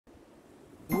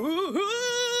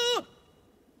Woohoo!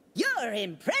 You're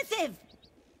impressive.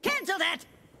 Cancel that.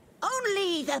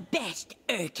 Only the best,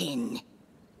 Erkin.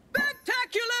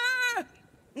 Spectacular!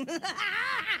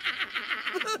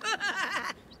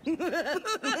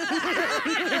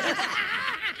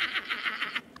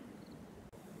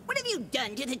 What have you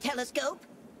done to the telescope?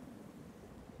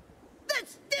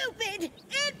 That's stupid!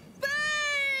 It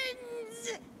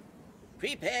burns!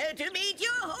 Prepare to meet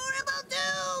your horrible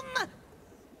doom!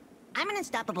 I'm an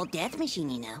unstoppable death machine,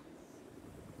 you know.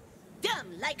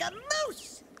 Dumb like a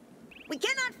moose! We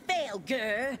cannot fail,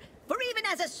 Gur. For even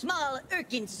as a small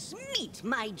Erkin SMITE,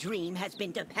 my dream has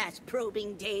been to pass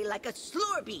probing day like a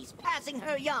slorbeast passing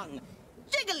her young.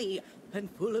 Jiggly and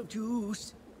full of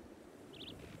juice.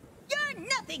 You're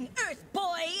nothing, Earth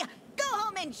boy! Go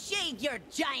home and shave your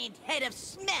giant head of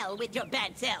smell with your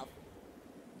bad self.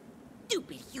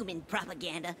 Stupid human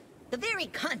propaganda. The very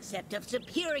concept of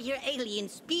superior alien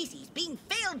species being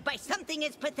failed by something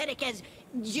as pathetic as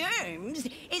germs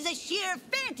is a sheer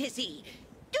fantasy.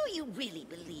 Do you really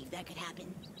believe that could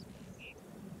happen?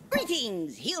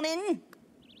 Greetings, human.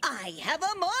 I have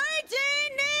a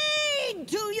mighty need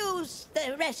to use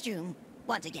the restroom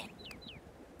once again.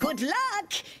 Good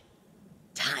luck.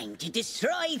 Time to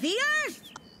destroy the Earth.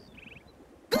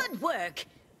 Good work.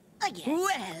 Yes.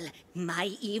 Well,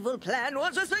 my evil plan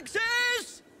was a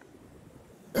success!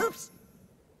 Oops.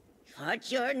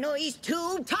 What's your noise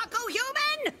too, Taco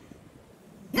Human?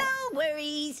 No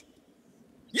worries.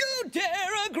 You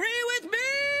dare agree with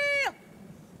me?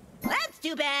 That's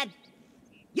too bad.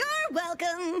 You're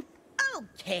welcome.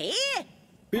 Okay.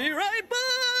 Be right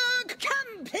back!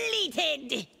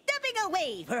 Completed. Stepping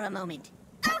away for a moment.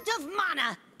 Out of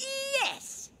mana.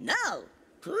 Yes. No.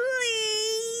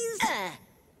 Please.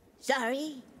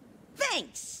 Sorry.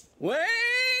 Thanks.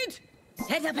 Wait!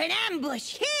 Set up an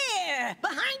ambush here!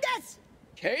 Behind us!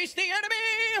 Chase the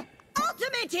enemy!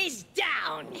 Ultimate is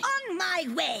down! On my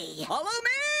way! Follow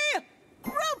me!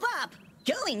 Rope up!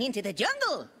 Going into the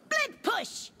jungle! Split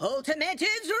push! Ultimate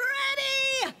is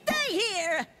ready! Stay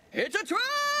here! It's a trap!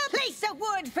 Place a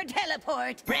ward for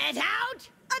teleport! Spread out!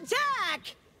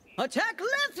 Attack! Attack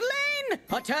left lane!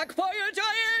 Attack fire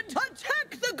giant!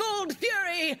 Attack the gold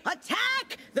fury!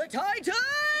 Attack! The titan!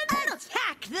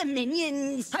 Attack the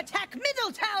minions! Attack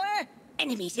middle tower!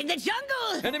 Enemies in the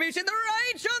jungle! Enemies in the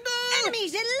right jungle!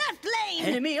 Enemies in left lane!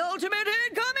 Enemy ultimate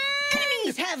incoming!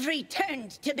 Enemies have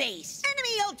returned to base!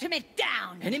 Enemy ultimate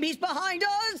down! Enemies behind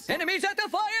us! Enemies at the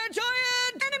fire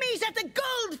giant! Enemies at the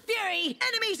gold fury!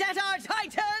 Enemies at our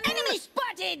titan! Enemy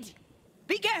spotted!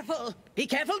 Be careful! Be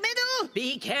careful, middle!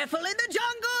 Be careful in the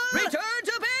jungle! Return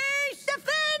to base!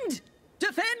 Defend!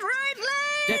 Defend right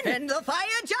lane! Defend the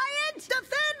fire giant!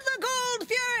 Defend the gold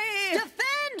fury!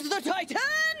 Defend the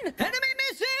titan! Enemy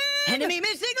missing! Enemy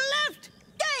missing left!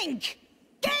 Gank!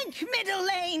 Gank middle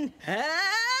lane!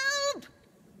 Help!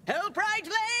 Help right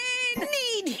lane!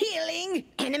 Need healing!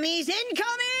 Enemies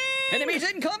incoming! Enemies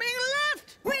incoming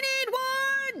left! We need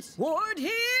wards! Ward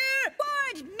here!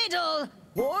 Ward middle!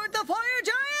 Ward the fire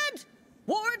giant!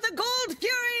 Ward the gold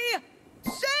fury!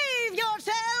 Save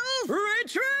yourself!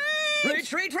 Retreat!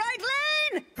 Retreat right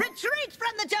lane! Retreat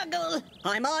from the jungle!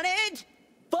 I'm on it!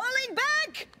 Falling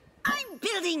back! I'm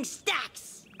building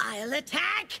stacks! I'll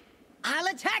attack! I'll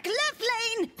attack left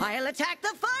lane! I'll attack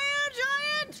the fire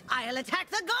giant! I'll attack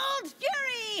the gold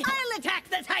fury! I'll attack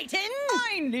the titan!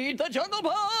 I need the jungle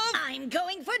buff! I'm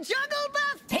going for jungle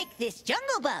buff! Take this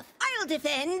jungle buff! I'll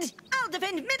defend! I'll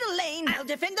defend middle lane! I'll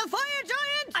defend the fire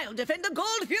giant! I'll defend the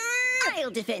gold fury!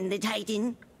 I'll defend the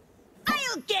titan!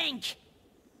 I'll gank!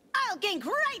 I'll gank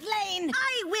right lane!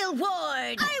 I will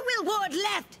ward! I will ward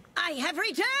left! I have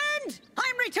returned!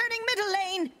 I'm returning middle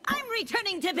lane! I'm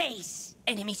returning to base!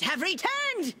 Enemies have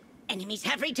returned! Enemies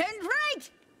have returned right!